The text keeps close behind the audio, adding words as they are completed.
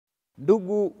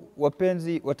Ndugu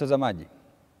wapenzi watazamaji,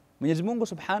 Mwenyezi Mungu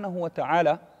Subhanahu wa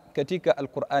Ta'ala katika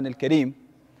Al-Qur'an Al-Karim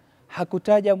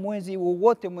hakutaja mwezi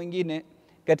wowote mwingine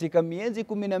katika miezi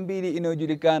 12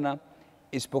 inayojulikana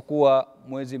isipokuwa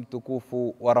mwezi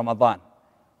mtukufu wa Ramadhan.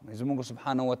 Mwenyezi Mungu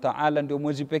Subhanahu wa Ta'ala ndio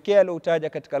mwezi pekee aliotaja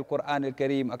katika Al-Qur'an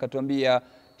Al-Karim, akatuambia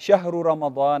shahru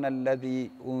Ramadhan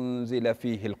alladhi unzila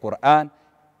fihi Al-Qur'an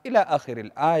ila akhir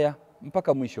al-aya,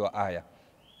 mpaka mwisho wa aya.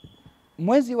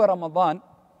 Mwezi wa Ramadhan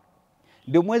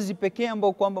ndio mwezi pekee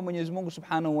ambao kwamba Mwenyezi Mungu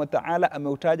Subhanahu wa Ta'ala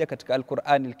ameutaja katika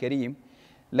Al-Qur'an Al-Karim,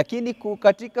 lakini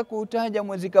katika kuutaja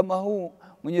mwezi kama huu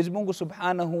Mwenyezi Mungu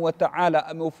Subhanahu wa Ta'ala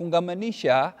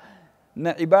ameufungamanisha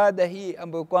na ibada hii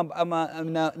ambayo kwamba ama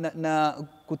na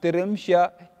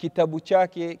kuteremsha kitabu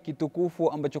chake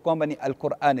kitukufu ambacho kwamba ni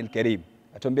Al-Qur'an Al-Karim.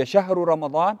 Atuambia shahru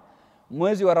Ramadhan,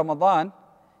 mwezi wa Ramadhan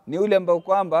ni ule ambao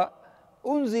kwamba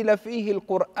unzila fihi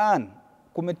Al-Qur'an,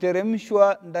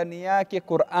 kumeteremshwa ndani yake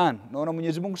Qur'an. Naona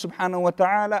Mwenyezi Mungu Subhanahu wa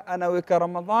Ta'ala anaweka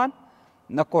Ramadhan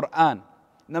na Qur'an,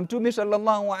 na Mtume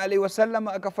sallallahu alaihi wasallam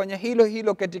akafanya hilo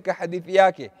hilo katika hadithi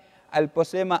yake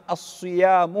aliposema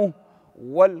as-siyamu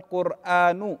wal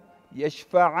Qur'anu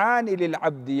yashfa'ani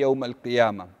lil'abdi yawm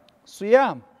al-qiyamah.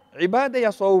 Siyam, ibada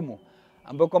ya saumu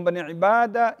ambayo kwamba ni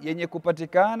ibada yenye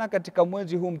kupatikana katika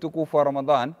mwezi huu mtukufu wa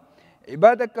Ramadhan.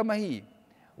 Ibada kama hii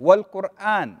wal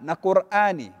Qur'an na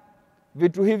Qur'ani,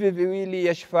 vitu hivi viwili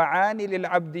yashfa'ani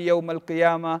lil'abdi yawm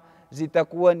al-qiyamah,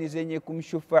 zitakuwa ni zenye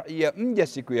kumshufaia mja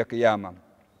siku ya kiyama.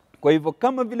 Kwa hivyo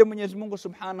kama vile Mwenyezi Mungu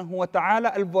Subhanahu wa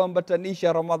Ta'ala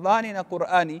alivyoambatanisha Ramadhani na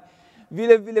Qur'ani,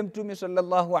 vile vile Mtume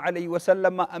sallallahu alaihi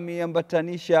wasallam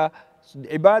ameambatanisha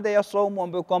ibada ya saumu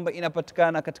ambayo kwamba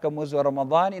inapatikana katika mwezi wa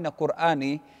Ramadhani na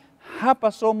Qur'ani.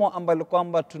 Hapa somo ambalo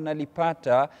kwamba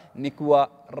tunalipata ni kuwa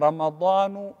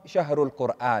Ramadhanu shahrul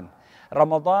Qur'an.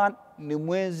 Ramadhan ni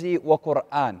mwezi wa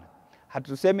Qur'an.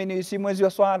 Hatusemi ni si mwezi wa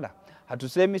swala,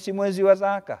 hatusemi si mwezi wa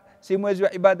zaka, si mwezi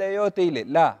wa ibada yote ile,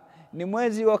 la, ni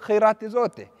mwezi wa khairati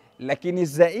zote, lakini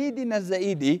zaidi na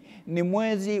zaidi ni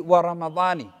mwezi wa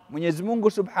Ramadhani. Mwenyezi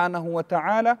Mungu Subhanahu wa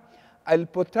Ta'ala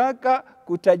alipotaka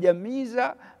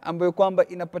kutajamiza ambayo kwamba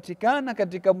inapatikana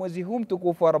katika mwezi huu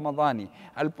mtukufu wa Ramadhani,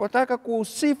 alipotaka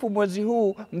kuusifu mwezi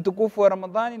huu mtukufu wa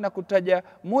Ramadhani na kutaja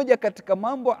moja katika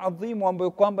mambo adhimu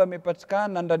ambayo kwamba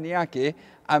yamepatikana ndani yake,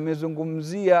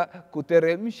 amezungumzia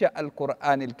kuteremsha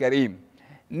Al-Qur'an Al-Karim.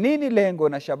 Nini lengo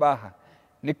na shabaha?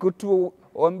 Ni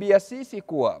kutuambia sisi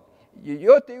kuwa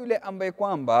yoyote yule ambaye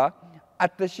kwamba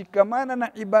atashikamana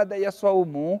na ibada ya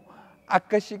saumu,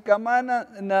 akashikamana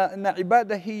na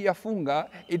ibada hii ya funga,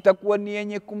 itakuwa ni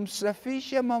yenye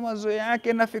kumsafisha mawazo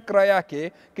yake na fikra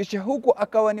yake, kisha huku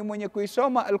akawa ni mwenye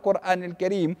kuisoma Al-Qur'an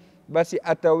Al-Karim, basi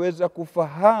ataweza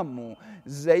kufahamu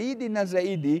zaidi na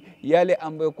zaidi yale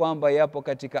ambayo kwamba yapo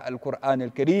katika Al-Qur'an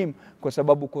Al-Karim, kwa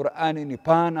sababu Qur'ani ni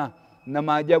pana na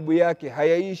maajabu yake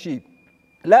hayaishi.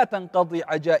 La tanqadhi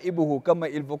ajaibuhu, kama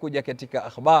ilivyokuja katika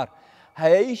akhbar,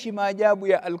 hayaishi maajabu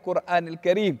ya Al-Qur'an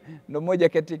Al-Karim. Ndio moja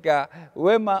katika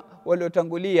wema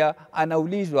waliotangulia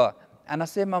anaulizwa,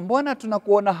 anasema mbona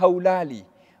tunakuona haulali,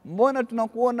 mbona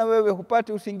tunakuona wewe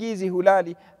hupati usingizi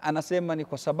hulali? Anasema ni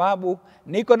kwa sababu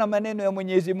niko na maneno ya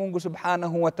Mwenyezi Mungu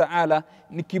Subhanahu wa Ta'ala,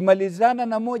 nikimalizana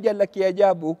na moja la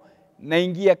kiajabu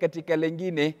naingia katika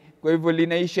lingine, kwa hivyo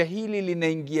linaisha hili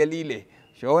linaingia lile.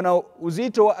 Shaona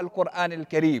uzito wa Al-Qur'an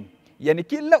Al-Karim. Yani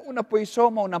kila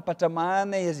unapoisoma unapata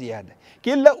maana ya ziada,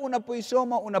 kila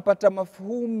unapoisoma unapata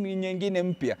mafhumu nyingine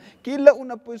mpya, kila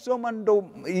unapoisoma ndo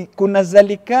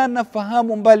kunazalikana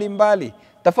fahamu mbalimbali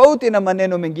tofauti na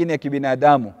maneno mengine ya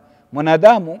kibinadamu.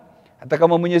 Mwanadamu hata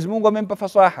kama Mwenyezi Mungu amempa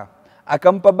fasaha,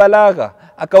 akampa balagha,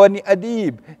 akawa ni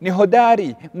adib, ni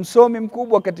hodari, msomi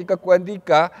mkubwa katika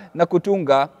kuandika na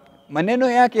kutunga, maneno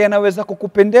yake yanaweza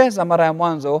kukupendeza mara ya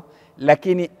mwanzo,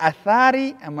 lakini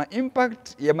athari ama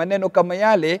impact ya maneno kama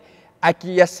yale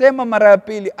akiyasema mara ya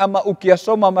pili ama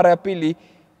ukiyasoma mara ya pili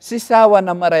si sawa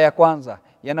na mara ya kwanza,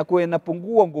 yanakuwa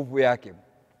yanapungua nguvu yake.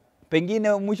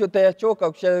 Pengine mwisho utayachoka,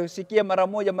 ukishasikia mara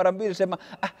moja mara mbili sema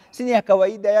si ya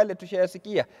kawaida yale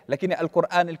tushayasikia. Lakini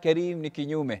Al-Qur'an Al-Karim ni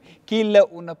kinyume. Kila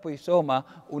unapoisoma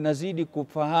unazidi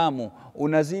kufahamu,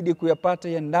 unazidi kuyapata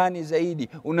ya ndani zaidi,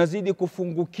 unazidi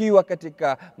kufungukiwa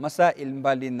katika masail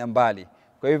mbali na mbali.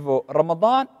 Kwa hivyo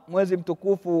Ramadhan, mwezi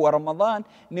mtukufu wa Ramadhan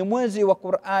ni mwezi wa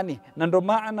Qur'ani, na ndio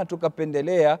maana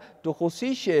tukapendelea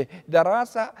tuhusishe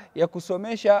darasa ya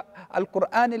kusomesha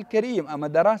Al-Qur'an Al-Karim ama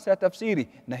darasa ya tafsiri,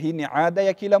 na hii ni ada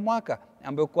ya kila mwaka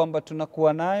ambayo kwamba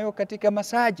tunakuwa nayo katika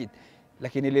masajid.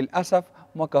 Lakini lilasaf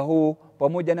mwaka huu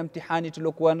pamoja na mtihani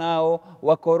tuliokuwa nao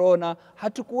wa corona,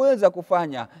 hatukuweza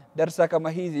kufanya darsa kama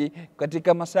hizi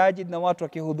katika masajid na watu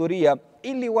wakihudhuria,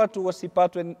 ili watu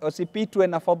wasipitwe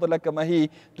na fadhila kama hii.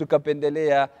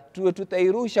 Tukapendelea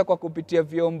tutairusha kwa kupitia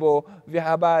vyombo vya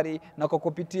habari na kwa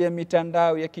kupitia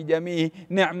mitandao ya kijamii,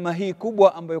 neema hii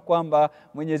kubwa ambayo kwamba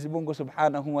Mwenyezi Mungu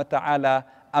Subhanahu wa Ta'ala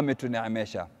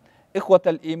ametuneemesha.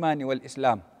 Ikhwatal imani wal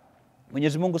Islam,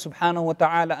 Mwenyezi Mungu Subhanahu wa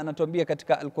Ta'ala anatuambia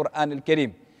katika Al-Qur'an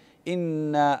Al-Karim,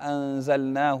 inna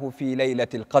anzalnahu fi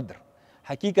lailatil qadr,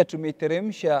 hakika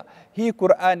tumeteremsha hii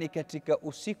Qur'ani katika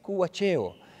usiku wa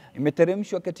cheo,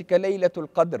 imeteremshwa katika lailatul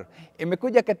qadr.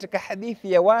 Imekuja katika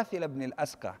hadithi ya Wathil ibn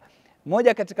al-Asqa,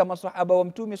 mmoja katika masahaba wa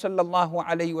Mtume sallallahu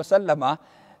alayhi wasallama.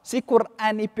 Si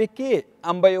Qur'ani pekee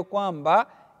ambayo kwamba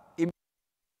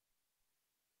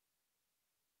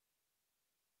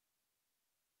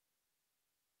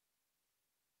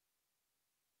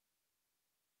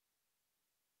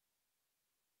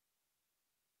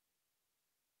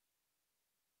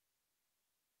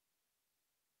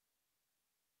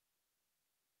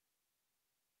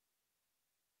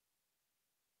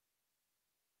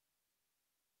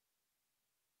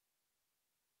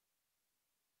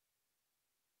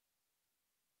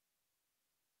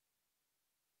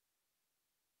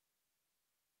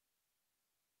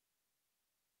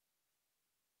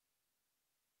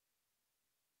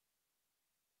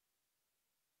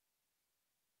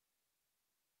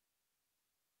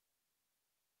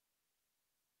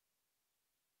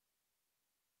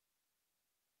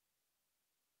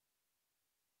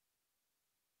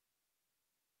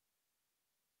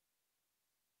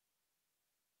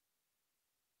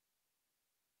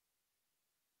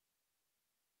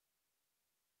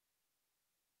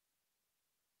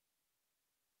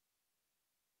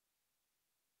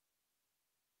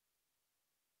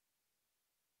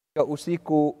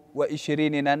usiku wa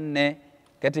 24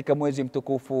 katika mwezi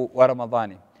mtukufu wa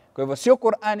Ramadhani. Kwa hivyo sio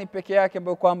Qur'ani peke yake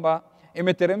ambayo kwamba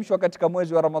imeteremshwa katika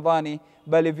mwezi wa Ramadhani,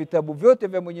 bali vitabu vyote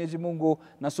vya Mwenyezi Mungu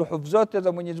na suhuf zote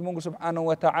za Mwenyezi Mungu Subhanahu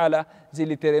wa Ta'ala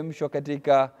ziliteremshwa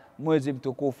katika mwezi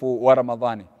mtukufu wa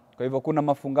Ramadhani. Kwa hivyo kuna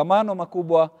mafungamano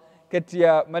makubwa kati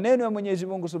ya maneno ya Mwenyezi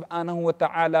Mungu Subhanahu wa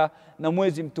Ta'ala na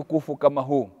mwezi mtukufu kama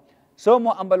huu.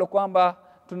 Somo ambalo kwamba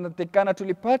tunatakana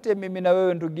tulipate mimi na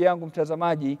wewe ndugu yangu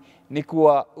mtazamaji ni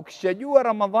kuwa ukishajua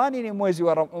Ramadhani ni mwezi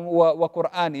wa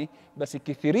Qur'ani, basi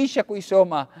kithirisha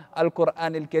kuisoma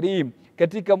Al-Qur'an Al-Karim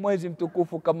katika mwezi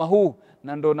mtukufu kama huu.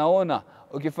 Na ndo naona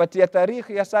ukifuatia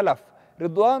tarikhi ya salaf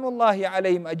ridwanullahi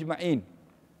alaihim ajma'in,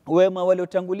 wema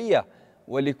waliotangulia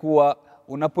walikuwa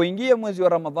unapoingia mwezi wa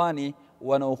Ramadhani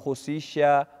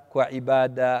wanaohusisha kwa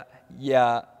ibada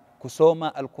ya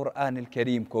kusoma Al-Qur'an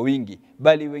Al-Karim kwa wingi,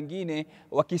 bali wengine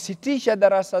wakisitisha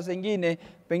darasa zingine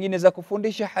pengine za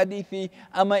kufundisha hadithi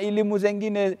ama elimu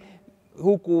zingine,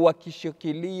 huku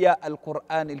wakishikilia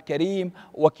Al-Qur'an Al-Karim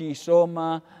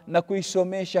wakiisoma na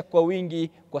kuisomesha kwa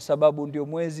wingi, kwa sababu ndio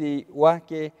mwezi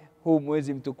wake huu,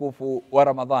 mwezi mtukufu wa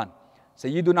Ramadhan.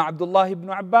 Sayyiduna Abdullah ibn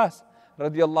Abbas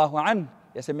radiyallahu anhu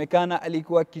yasemekana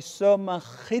alikuwa akisoma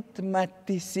khitma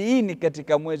 90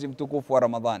 katika mwezi mtukufu wa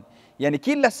Ramadhani. Yani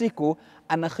kila siku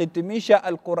anakhitimisha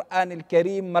Al-Qur'an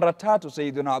Al-Karim mara 3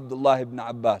 Sayyiduna Abdullah ibn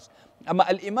Abbas. Ama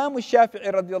al-Imam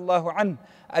Shafi'i radhiyallahu anhu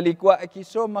alikuwa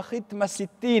akisoma khitma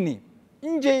 60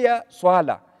 nje ya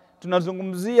swala.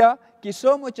 Tunazungumzia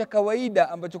kisomo cha kawaida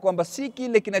ambacho kwamba si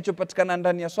kile kinachopatikana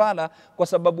ndani ya swala, kwa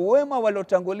sababu wema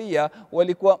waliotangulia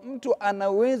walikuwa mtu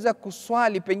anaweza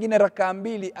kuswali pengine rakaa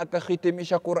 2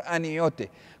 akahitimisha Qur'ani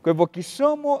yote. Kwa hivyo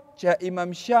kisomo cha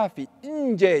Imam Shafi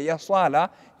nje ya swala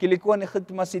kilikuwa ni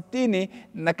khitma 60,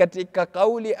 na katika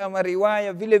kauli ama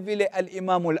riwaya vile vile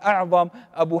al-Imam al-A'zam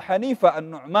Abu Hanifa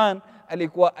an-Nu'man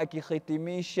alikuwa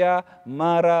akihitimisha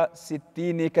mara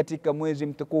 60 katika mwezi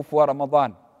mtukufu wa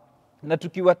Ramadhan. Na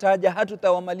tukiwataja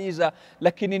hatutawamaliza,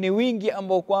 lakini ni wingi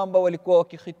ambao kwamba walikuwa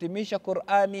wakihitimisha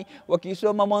Qur'ani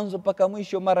wakisoma mwanzo mpaka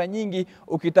mwisho. Mara nyingi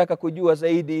ukitaka kujua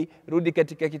zaidi, rudi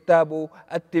katika kitabu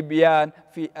At-Tibyan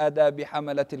fi adabi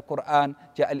hamalati al-Qur'an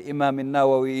cha al-Imam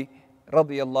an-Nawawi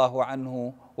radiyallahu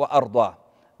anhu wa arda.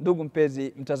 Ndugu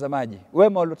mpenzi mtazamaji,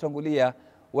 wema waliotangulia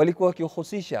walikuwa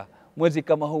wakihusisha mwezi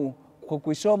kama huu kwa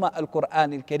kuisoma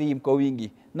Al-Qur'an Al-Karim kwa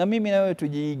wingi, na mimi na wewe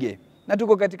tujiige. Na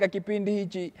tuko katika kipindi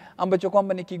hichi ambacho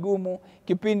kwamba ni kigumu,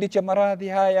 kipindi cha maradhi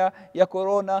haya ya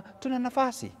corona. Tuna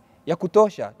nafasi ya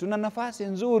kutosha, tuna nafasi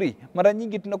nzuri. Mara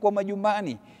nyingi tunakuwa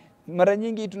majumbani, mara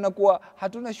nyingi tunakuwa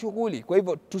hatuna shughuli. Kwa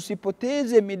hivyo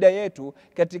tusipoteze mida yetu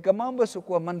katika mambo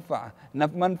yasiyokuwa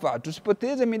manufaa.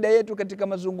 Tusipoteze mida yetu katika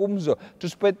mazungumzo,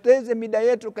 tusipoteze mida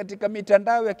yetu katika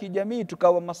mitandao ya kijamii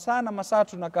tukawa masaa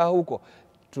tunakaa huko.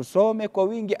 tusome kwa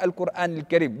wingi Al-Qur'an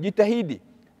Al-Karim. Jitahidi.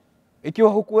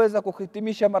 Ikiwa hukuweza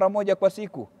kuhitimisha mara moja kwa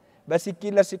siku, basi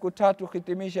kila siku 3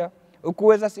 hitimisha.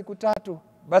 Ukuweza siku 3,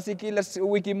 basi kila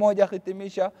wiki moja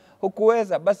hitimisha.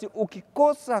 Hukuweza, basi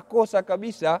ukikosa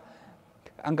kabisa,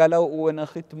 angalau uwe na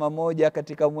khitma moja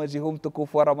katika mwezi huu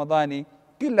mtukufu wa Ramadhani.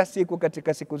 Kila siku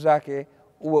katika siku zake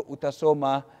uwe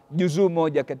utasoma juzuu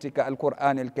moja katika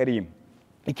Al-Qur'an Al-Karim.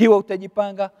 Ikiwa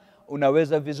utajipanga,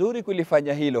 unaweza vizuri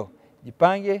kulifanya hilo.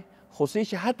 Jipange,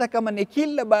 husisha hata kama ni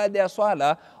kila baada ya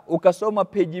swala ukasoma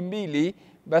peji 2,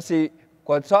 basi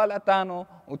kwa swala 5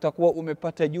 utakuwa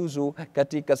umepata juzu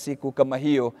katika siku kama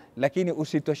hiyo. Lakini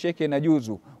usitosheke na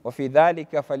juzu. Wa fi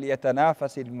dhalika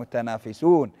falyatanafasil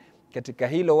mutanafisun. Katika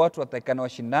hilo watu watakana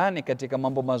washindane katika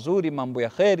mambo mazuri, mambo ya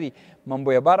kheri,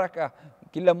 mambo ya baraka.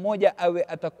 Kila mmoja awe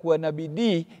atakuwa na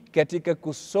bidii katika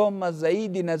kusoma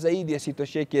zaidi na zaidi,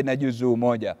 asitosheke na juzuu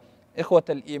moja.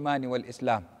 Ikhwatal imani wal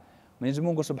islam, Mwenyezi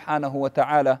Mungu Subhanahu wa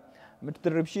Ta'ala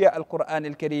ametuteremshia Al-Qur'an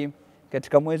Al-Karim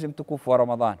katika mwezi mtukufu wa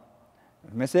Ramadhan.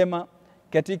 Tumesema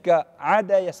katika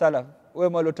ada ya salaf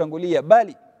wema waliotangulia,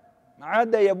 bali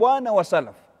ada ya bwana wa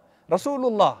salaf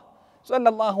Rasulullah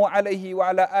sallallahu alayhi wa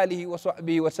ala alihi wa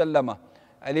sahbihi wa sallama,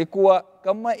 alikuwa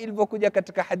kama ilivyokuja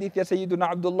katika hadithi ya Sayyiduna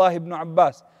Abdullah ibn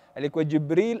Abbas, alikuwa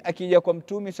Jibril akija kwa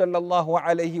Mtume sallallahu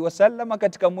alayhi wa sallama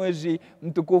katika mwezi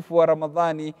mtukufu wa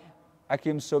Ramadhani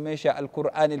akimsomesha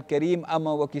Al-Qur'an Al-Karim,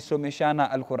 ama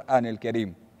wakisomeshana Al-Qur'an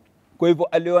Al-Karim. Kwa hivyo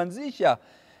alioanzisha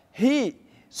hii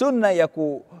sunna ya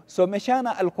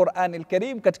kusomeshana Al-Qur'an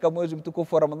Al-Karim katika mwezi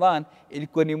mtukufu wa Ramadhan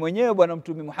ilikuwa ni mwenyewe bwana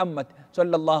Mtume Muhammad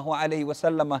sallallahu alayhi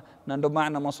wasallama, na ndo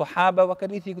maana masahaba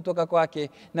wakarithi kutoka kwake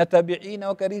na tabiina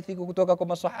wakarithi kutoka kwa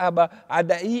masahaba.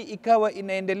 Ada hii ikawa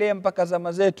inaendelea mpaka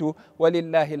zama zetu,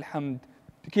 walillahi alhamd.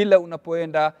 Kila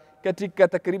unapoenda katika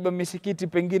takriban misikiti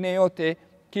pengine yote,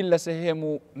 kila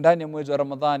sehemu ndani ya mwezi wa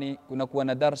Ramadhani kunakuwa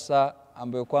na darsa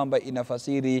ambayo kwamba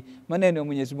inafasiri maneno ya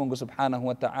Mwenyezi Mungu Subhanahu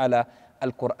wa Ta'ala,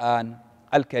 Al-Qur'an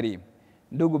Al-Karim.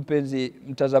 Ndugu mpenzi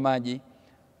mtazamaji,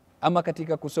 ama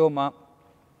katika kusoma,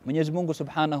 Mwenyezi Mungu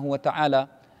Subhanahu wa Ta'ala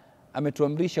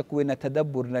ametuamrisha kuwe na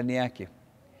tadabbur ndani yake.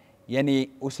 Yani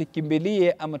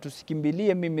usikimbilie ama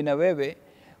tusikimbilie mimi na wewe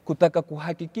kutaka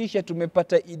kuhakikisha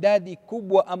tumepata idadi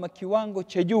kubwa ama kiwango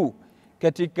cha juu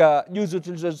katika juzu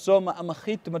tulizosoma ama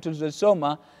khitma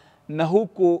tulizosoma, na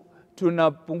huku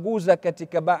tunapunguza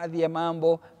katika baadhi ya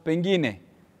mambo. Pengine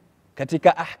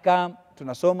katika ahkam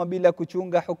tunasoma bila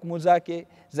kuchunga hukumu zake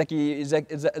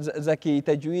za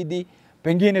kitajwidi,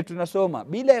 pengine tunasoma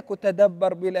bila ya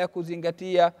kutadabbar, bila ya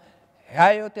kuzingatia.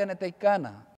 Hayo yote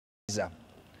yanatakikana.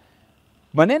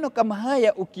 Maneno kama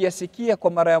haya ukiyasikia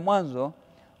kwa mara ya mwanzo,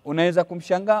 unaweza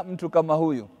kumshangaa mtu kama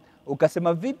huyu,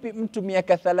 ukasema vipi mtu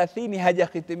miaka 30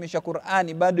 hajahitimisha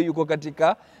Qur'ani bado yuko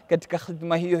katika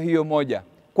khitma hiyo moja?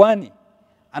 Kwani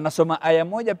anasoma aya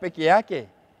moja peke yake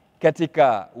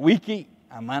katika wiki?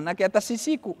 Maanake hata si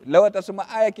siku, leo atasoma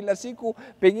aya kila siku,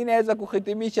 pengine aweza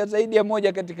kuhitimisha zaidi ya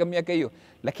moja katika miaka hiyo.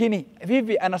 Lakini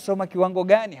vipi anasoma kiwango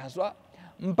gani haswa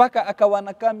mpaka akawa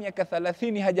anakaa miaka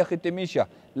 30 hajahitimisha?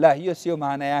 La, hiyo sio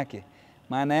maana yake.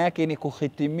 Maana yake ni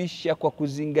kuhitimisha kwa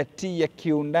kuzingatia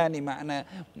kiundani maana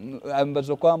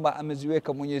ambazo kwamba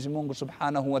ameziweka Mwenyezi Mungu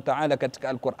Subhanahu wa Ta'ala katika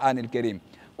Al-Qur'an Al-Karim.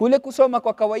 Kule kusoma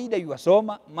kwa kawaida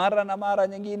yuasoma mara na mara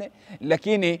nyingine,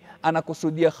 lakini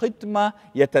anakusudia khitma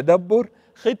ya tadabbur,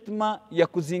 khitma ya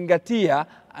kuzingatia.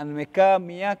 Amekaa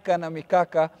miaka na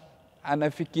mikaka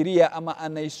anafikiria ama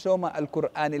anaisoma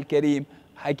Al-Qur'an Al-Karim,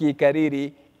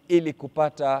 hakikariri ili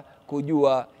kupata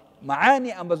kujua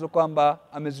maani ambazo kwamba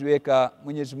ameziweka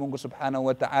Mwenyezi Mungu Subhanahu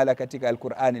wa Ta'ala katika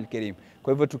Al-Qur'an Al-Karim.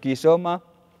 Kwa hivyo tukiisoma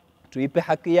tuipe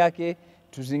haki yake,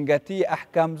 tuzingatie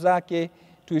ahkam zake,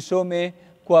 tuisome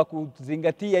kwa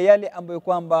kuzingatia yale ambayo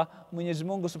kwamba Mwenyezi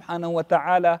Mungu Subhanahu wa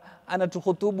Ta'ala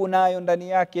anatuhutubu nayo ndani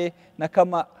yake, na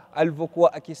kama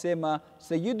alivyokuwa akisema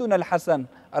Sayyiduna Al-Hasan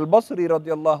Al-Basri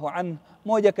radhiyallahu anhu,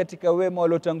 moja katika wema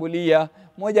waliotangulia,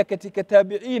 moja katika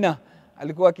tabiina,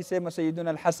 alikuwa akisema Sayyiduna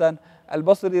Al-Hasan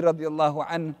Al-Basri radhiyallahu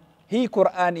anhu, hii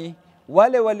Qur'ani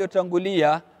wale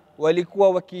waliotangulia walikuwa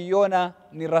wakiiona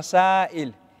ni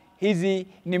rasail. Hizi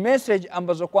ni message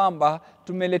ambazo kwamba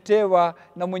tumeletewa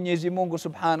na Mwenyezi Mungu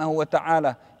Subhanahu wa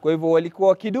Ta'ala. Kwa hivyo walikuwa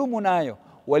wakidumu nayo,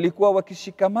 walikuwa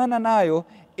wakishikamana nayo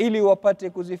ili wapate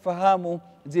kuzifahamu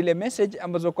zile message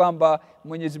ambazo kwamba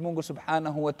Mwenyezi Mungu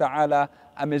Subhanahu wa Ta'ala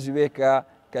ameziweka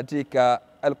katika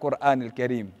Al-Qur'an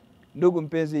Al-Karim. Ndugu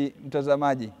mpenzi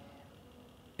mtazamaji,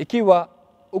 ikiwa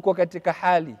uko katika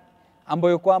hali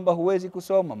ambayo kwamba huwezi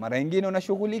kusoma, mara nyingine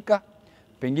unashughulika,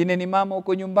 pengine ni mama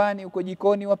uko nyumbani, uko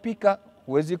jikoni wapika,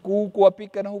 huwezi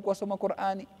kuwapika na huku wasoma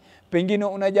Qur'ani. Pengine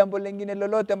una jambo lingine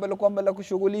lolote ambalo kwamba la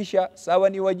kushughulisha, sawa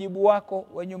ni wajibu wako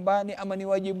wa nyumbani ama ni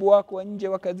wajibu wako wa nje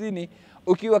wa kazini.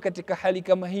 Ukiwa katika hali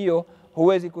kama hiyo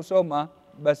huwezi kusoma,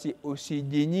 basi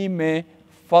usijinyime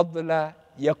fadhila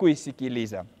ya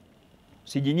kuisikiliza.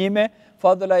 Usijinyime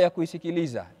fadhila ya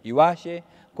kuisikiliza. Iwashe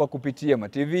kwa kupitia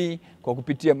ma-TV, kwa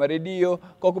kupitia maredio,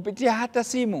 kwa kupitia hata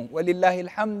simu. Walillahi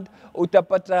alhamd,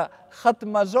 utapata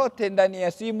khatma zote ndani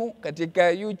ya simu, katika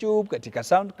YouTube, katika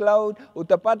SoundCloud,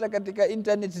 utapata katika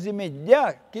internet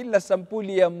zimejaa kila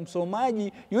sampuli ya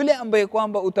msomaji. Yule ambaye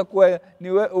kwamba utakuwa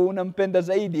unampenda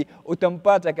zaidi,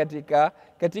 utampata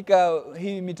katika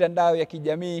hii mitandao ya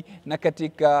kijamii na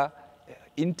katika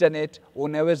internet,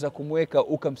 unaweza kumweka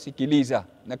ukamsikiliza.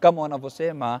 Na kama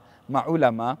wanavyosema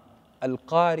maulama,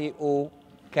 alqari'u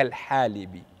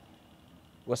kalhalibi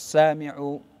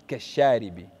wasami'u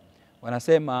kasharibi.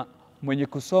 Wanasema mwenye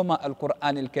kusoma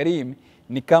Al-Qur'an Al-Karim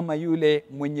ni kama yule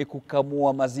mwenye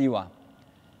kukamua maziwa,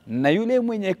 na yule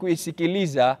mwenye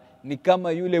kuisikiliza ni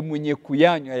kama yule mwenye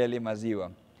kuyanywa yale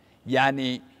maziwa.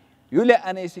 Yani yule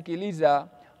anayesikiliza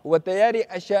huwa tayari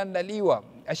ashaandaliwa,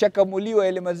 ashakamuliwa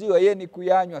yale maziwa, yeye ni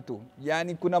kuyanywa tu.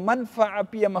 Yani kuna manufaa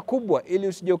pia makubwa, ili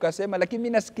usije ukasema lakini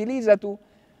mimi nasikiliza tu,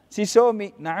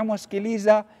 sisomi. Naam,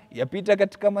 wasikiliza, yapita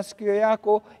katika masikio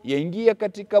yako, yaingia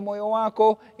katika moyo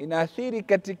wako, inaathiri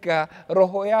katika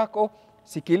roho yako.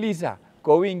 Sikiliza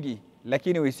kwa wingi,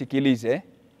 lakini uisikilize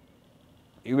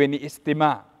iwe ni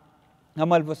istima',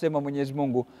 kama alivyosema Mwenyezi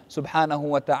Mungu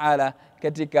Subhanahu wa Ta'ala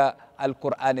katika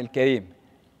Al-Qur'an Al-Karim.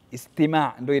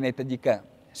 Istima' ndio inahitajika,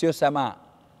 sio samaa.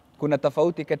 Kuna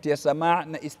tofauti kati ya samaa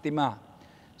na istima'.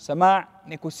 Samaa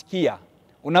ni kusikia.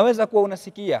 Unaweza kuwa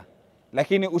unasikia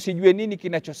lakini usijue nini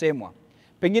kinachosemwa.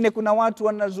 Pengine kuna watu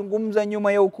wanazungumza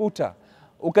nyuma ya ukuta,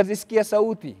 ukazisikia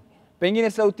sauti, pengine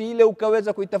sauti ile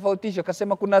ukaweza kuitofautisha,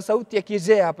 ukasema kuna sauti ya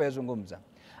kizee hapa yazungumza,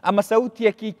 ama sauti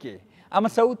ya kike, ama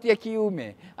sauti ya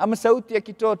kiume, ama sauti ya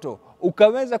kitoto.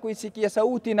 Ukaweza kuisikia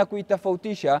sauti na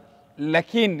kuitofautisha,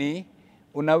 lakini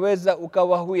unaweza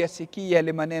ukawa huyasikia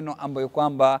yale maneno ambayo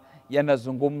kwamba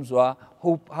yanazungumzwa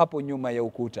hapo nyuma ya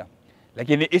ukuta.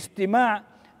 Lakini istima'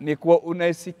 ni kuwa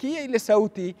unasikia ile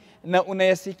sauti na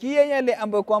unayasikia yale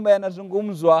ambayo kwamba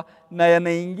yanazungumzwa na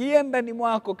yanaingia ndani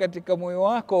mwako, katika moyo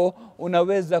wako,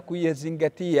 unaweza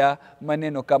kuyazingatia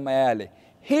maneno kama yale.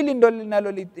 Hili ndo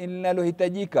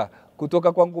linalohitajika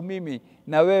kutoka kwangu mimi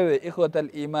na wewe, ikhwatal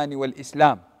imani wal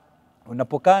islam.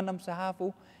 Unapokaa na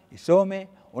msahafu, isome.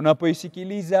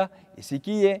 Unapoisikiliza,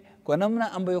 isikie kwa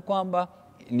namna ambayo kwamba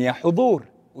ni ya hudhur.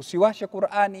 Usiwashe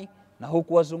Qur'ani na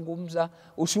huku wazungumza,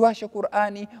 usiwashe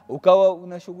Qur'ani ukawa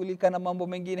unashughulika na mambo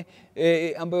mengine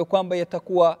ambayo kwamba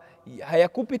yatakuwa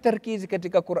hayakupi tarkizi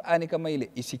katika Qur'ani kama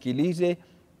ile. Isikilize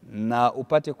na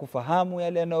upate kufahamu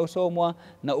yale yanayosomwa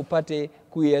na upate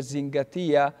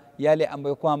kuyazingatia yale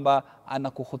ambayo kwamba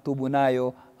anakuhutubu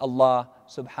nayo Allah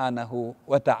Subhanahu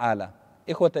wa Ta'ala.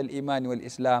 Ikhwatal imani wal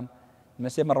islam,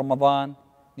 nimesema Ramadhan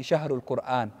ni shahrul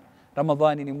Qur'an.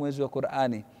 Ramadhani ni mwezi wa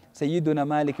Qur'ani. Sayyiduna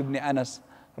Malik ibn Anas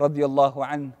radiyallahu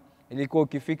anhu, ilikuwa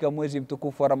ukifika mwezi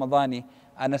mtukufu wa Ramadhani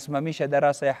anasimamisha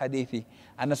darasa ya hadithi,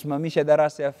 anasimamisha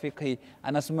darasa ya fiqhi,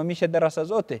 anasimamisha darasa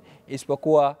zote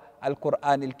isipokuwa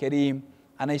Al-Qur'an Al-Karim.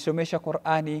 Anaisomesha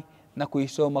Qur'ani na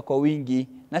kuisoma kwa wingi,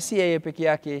 na si yeye peke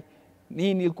yake.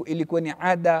 Nini ilikuwa ni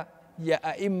ada ya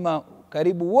aima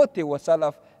karibu wote wa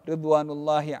salaf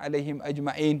ridwanullahi alaihim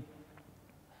ajma'in.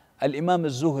 Al-Imam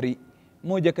Az-Zuhri,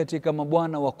 mmoja katika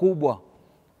mabwana wakubwa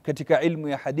katika ilmu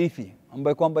ya hadithi,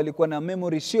 ambaye kwamba alikuwa na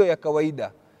memory sio ya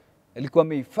kawaida, alikuwa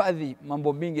amehifadhi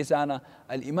mambo mingi sana.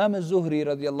 Al-Imam Az-Zuhri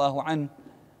radhiyallahu anhu,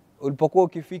 ulipokuwa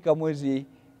ukifika mwezi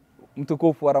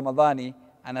mtukufu wa Ramadhani,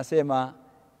 anasema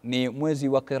ni mwezi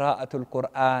wa qira'atul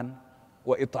Qur'an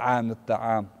wa it'amut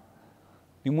ta'am.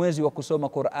 Ni mwezi wa kusoma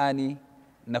Qur'ani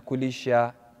na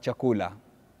kulisha chakula.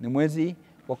 Ni mwezi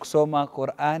wa kusoma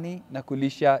Qur'ani na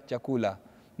kulisha chakula.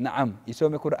 Naam,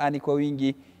 isome Qur'ani kwa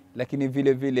wingi, lakini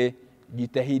vile vile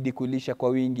jitahidi kulisha kwa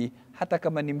wingi. Hata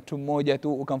kama ni mtu mmoja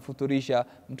tu ukamfuturisha.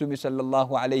 Mtume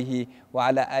sallallahu alayhi wa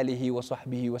ala alihi wa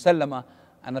sahbihi wa sallama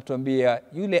anatuambia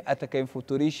yule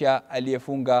atakayemfuturisha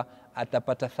aliyefunga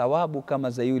atapata thawabu kama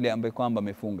za yule ambaye kwamba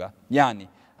amefunga. Yani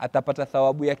atapata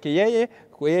thawabu yake yeye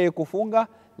kwa yeye kufunga,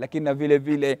 lakini na vile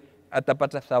vile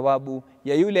atapata thawabu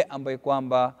ya yule ambaye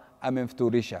kwamba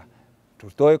amemfuturisha.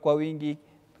 Tutoe kwa wingi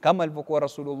kama alivyokuwa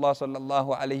Rasulullah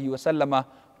sallallahu alayhi wasallama,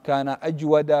 kana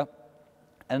ajwada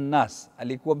an-nas,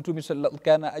 alikuwa Mtume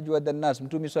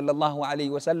sallallahu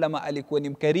alayhi wasallama alikuwa ni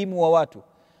mkarimu wa watu.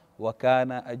 Wa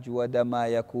kana ajwada ma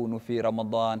yakunu fi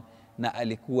Ramadan, na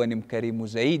alikuwa ni mkarimu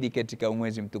zaidi katika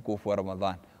mwezi mtukufu wa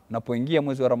Ramadhan. Unapoingia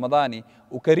mwezi wa Ramadhani,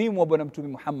 ukarimu wa Bwana Mtume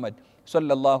Muhammad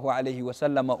sallallahu alayhi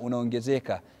wasallam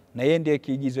unaongezeka, na yeye ndiye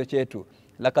kiigizo chetu.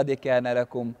 Laqad kana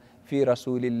lakum fi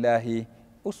rasulillahi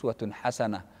uswatun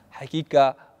hasana,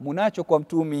 hakika munacho kwa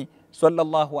Mtume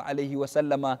sallallahu alayhi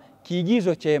wasallama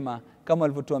kiigizo chema, kama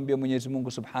alivyotuambia Mwenyezi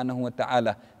Mungu Subhanahu wa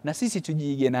Ta'ala, na sisi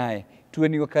tujiige naye. Tuwe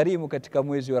ni wakarimu katika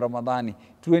mwezi wa Ramadhani,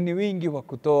 tuwe ni wingi wa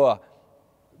kutoa.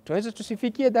 Tuweze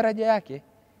tusifikie daraja yake,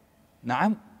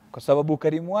 naam, kwa sababu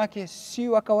ukarimu wake si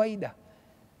wa kawaida,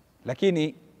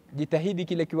 lakini jitahidi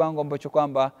kile kiwango ambacho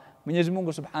kwamba Mwenyezi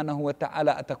Mungu Subhanahu wa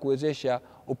Ta'ala atakuwezesha,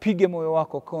 upige moyo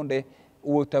wako konde,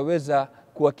 utaweza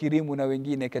kuwakirimu na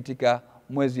wengine katika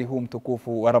mwezi huu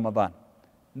mtukufu wa Ramadhani.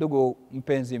 Ndugu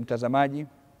mpenzi mtazamaji,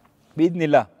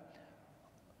 biidhnillah,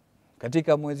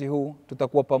 katika mwezi huu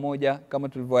tutakuwa pamoja kama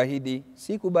tulivyoahidi,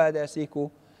 siku baada ya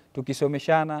siku,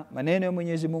 tukisomeshana maneno ya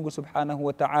Mwenyezi Mungu Subhanahu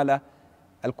wa Ta'ala,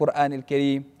 Al-Qur'an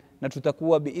Al-Karim, na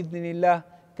tutakuwa biidhnillah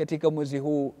katika mwezi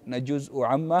huu na juz'u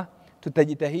amma.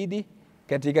 Tutajitahidi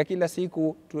katika kila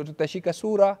siku tutashika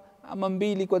sura ama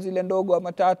 2 kwa zile ndogo ama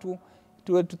 3,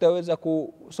 tutaweza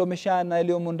kusomeshana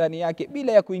yaliyomo ndani yake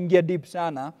bila ya kuingia deep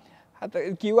sana,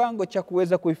 hata kiwango cha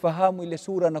kuweza kuifahamu ile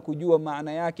sura na kujua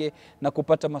maana yake na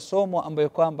kupata masomo ambayo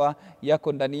kwamba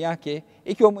yako ndani yake.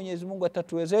 Ikiwa Mwenyezi Mungu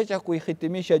atatuwezesha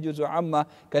kuihitimisha juzu amma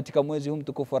katika mwezi huu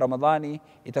mtukufu wa Ramadhani,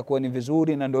 itakuwa ni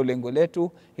vizuri na ndio lengo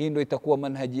letu. Hii ndio itakuwa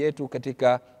manhaji yetu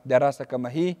katika darasa kama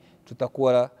hii.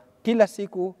 Tutakuwa kila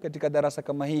siku katika darasa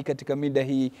kama hii katika mida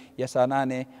hii ya saa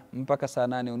 8 mpaka saa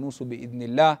 8:30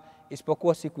 biidhnillah,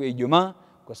 isipokuwa siku ya Ijumaa,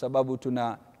 kwa sababu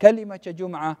tuna kalima cha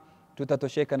Jumaa,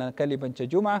 tutatosheka na kalima cha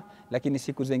Jumaa, lakini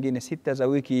siku zingine 6 za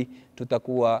wiki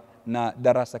tutakuwa na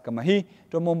darasa kama hii.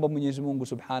 Tuomba Mwenyezi Mungu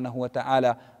Subhanahu wa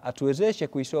Ta'ala atuwezeshe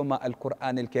kuisoma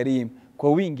Al-Qur'an Al-Karim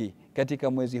kwa wingi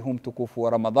katika mwezi huu mtukufu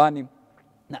wa Ramadhani,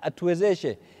 na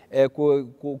atuwezeshe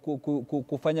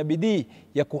kufanya bidii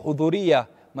ya kuhudhuria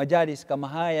majalis kama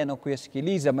haya na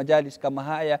kuyasikiliza majalis kama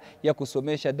haya ya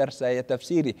kusomesha darsa ya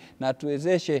tafsiri, na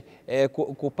atuwezeshe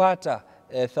kupata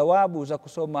thawabu za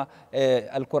kusoma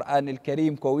Al-Qur'an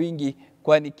Al-Karim kwa wingi,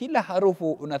 kwani kila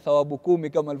harufu una thawabu 10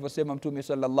 kama alivyosema Mtume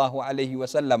sallallahu alayhi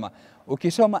wasallama.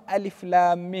 Ukisoma alif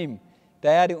lam mim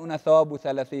tayari una thawabu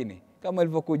 30, kama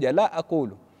ilivyokuja la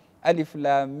aqulu alif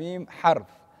lam mim harf.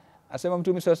 Asema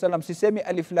Mtume sallallahu alayhi wasallam, sisemi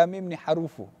alif lam mim ni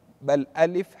harufu, bal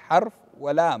alif harf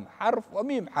wa lam harf wa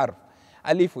mim harf.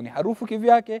 Alifu ni harufu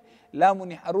kivyake, lamu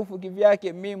ni harufu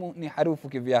kivyake, mimu ni harufu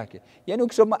kivyake. Yani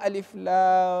ukisoma alif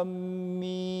lam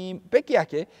mim peke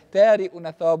yake tayari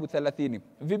una thawabu 30.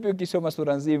 Vipi ukisoma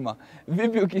sura nzima?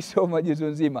 Vipi ukisoma juzu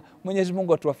nzima? Mwenyezi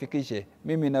Mungu atuwafikishe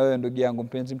mimi na wewe ndugu yangu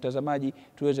mpenzi mtazamaji,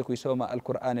 tuweze kuisoma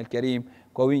Al-Qur'an Al-Karim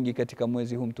kwa wingi katika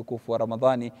mwezi huu mtukufu wa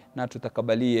Ramadhani, na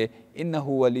tutakabalie.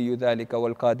 Innahu waliyu dhalika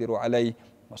wal qadiru alayhi.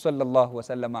 وصلى الله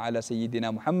وسلم على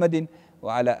سيدنا محمد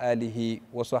وعلى آله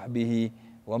وصحبه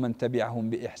ومن تبعهم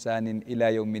بإحسان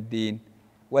إلى يوم الدين،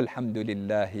 والحمد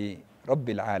لله رب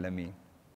العالمين.